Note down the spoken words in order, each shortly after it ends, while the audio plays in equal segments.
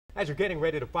As you're getting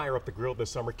ready to fire up the grill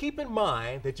this summer, keep in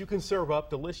mind that you can serve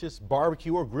up delicious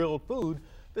barbecue or grilled food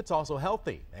that's also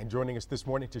healthy. And joining us this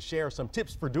morning to share some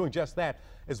tips for doing just that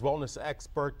is wellness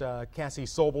expert Cassie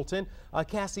Sobelton.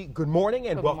 Cassie, good morning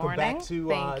and welcome back to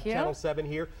Channel 7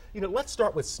 here. Let's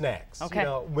start with snacks. Okay.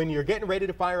 When you're getting ready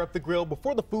to fire up the grill,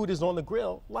 before the food is on the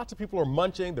grill, lots of people are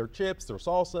munching their chips, their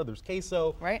salsa, there's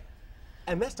queso. Right.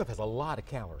 And that stuff has a lot of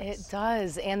calories. It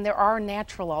does, and there are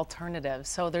natural alternatives.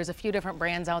 So there's a few different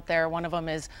brands out there. One of them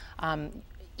is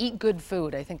Eat Good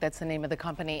Food. I think that's the name of the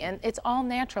company, and it's all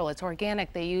natural. It's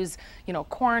organic. They use,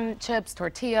 corn chips,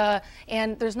 tortilla,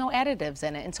 and there's no additives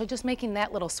in it. And so just making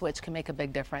that little switch can make a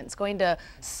big difference. Going to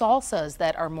salsas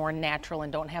that are more natural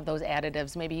and don't have those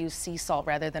additives, maybe use sea salt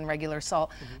rather than regular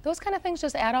salt. Those kind of things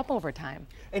just add up over time.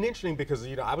 And interesting because,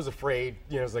 I was afraid,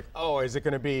 it's like, oh, is it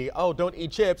going to be, oh, don't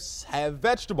eat chips, have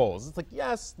vegetables. It's like,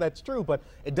 yes, that's true, but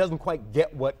it doesn't quite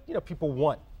get what, people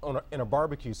want in a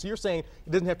barbecue. So you're saying it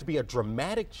doesn't have to be a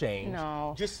dramatic change.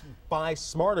 No. Just buy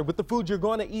smarter with the food you're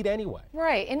going to eat anyway.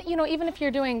 Right, and even if you're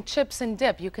doing chips and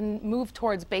dip, you can move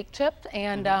towards baked chip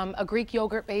and a Greek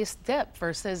yogurt-based dip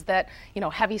versus that,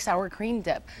 heavy sour cream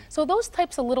dip. So those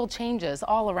types of little changes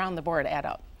all around the board add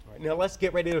up. All right, now let's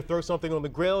get ready to throw something on the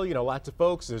grill. Lots of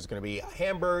folks, there's going to be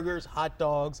hamburgers, hot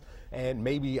dogs, and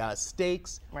maybe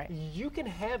steaks. Right. You can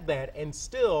have that and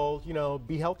still,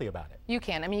 be healthy about it. You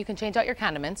can. I mean, you can change out your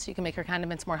condiments. You can make your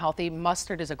condiments more healthy.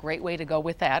 Mustard is a great way to go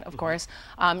with that, of course.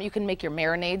 You can make your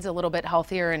marinades a little bit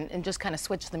healthier and just kind of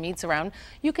switch the meats around.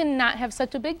 You can not have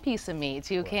such a big piece of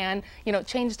meat. You can,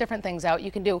 change different things out.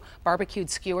 You can do barbecued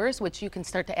skewers, which you can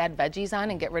start to add veggies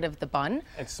on and get rid of the bun.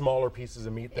 And smaller pieces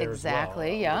of meat there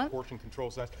exactly, as well. Yeah. Portion control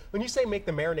size. When you say make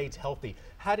the marinades healthy,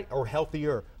 or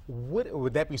healthier,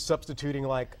 would that be substituting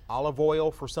like olive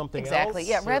oil for something else? Exactly,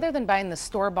 yeah. Rather than buying the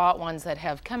store-bought ones that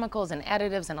have chemicals and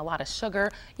additives and a lot of sugar,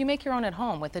 you make your own at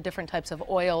home with the different types of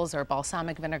oils or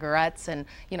balsamic vinaigrettes and,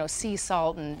 sea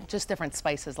salt and just different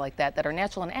spices like that that are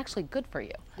natural and actually good for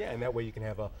you. Yeah, and that way you can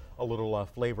have a little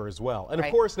flavor as well. And right.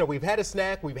 Of course, we've had a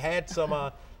snack, we've had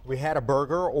some, we had a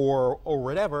burger or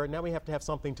whatever, now we have to have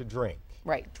something to drink.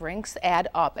 Right, drinks add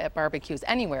up at barbecues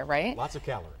anywhere, right? Lots of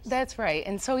calories. That's right,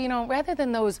 and so, rather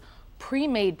than those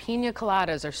pre-made pina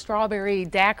coladas or strawberry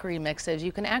daiquiri mixes,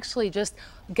 you can actually just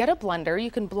get a blender.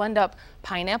 You can blend up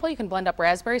pineapple, you can blend up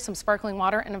raspberry, some sparkling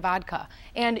water, and a vodka.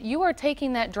 And you are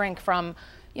taking that drink from,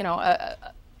 a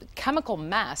chemical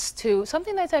mess to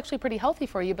something that's actually pretty healthy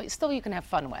for you, but still you can have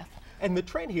fun with. And the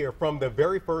trend here from the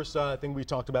very first thing we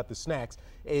talked about, the snacks,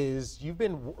 is you've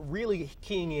been really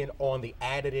keying in on the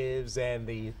additives and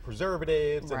the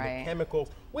preservatives right. and the chemicals.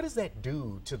 What does that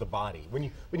do to the body when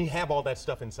you have all that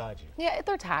stuff inside you? Yeah,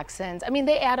 they're toxins. I mean,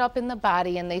 they add up in the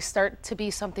body and they start to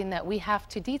be something that we have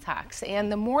to detox.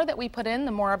 And the more that we put in,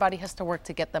 the more our body has to work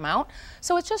to get them out.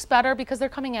 So it's just better because they're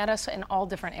coming at us in all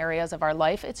different areas of our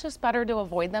life. It's just better to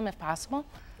avoid them if possible.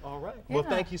 All right. Yeah. Well,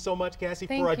 thank you so much, Cassie,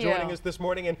 Thank for you. joining us this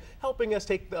morning and helping us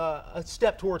take a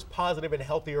step towards positive and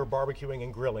healthier barbecuing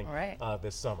and grilling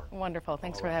this summer. Wonderful.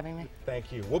 Thanks for having me.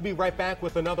 Thank you. We'll be right back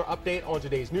with another update on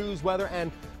today's news, weather,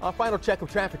 and a final check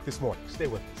of traffic this morning. Stay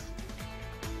with us.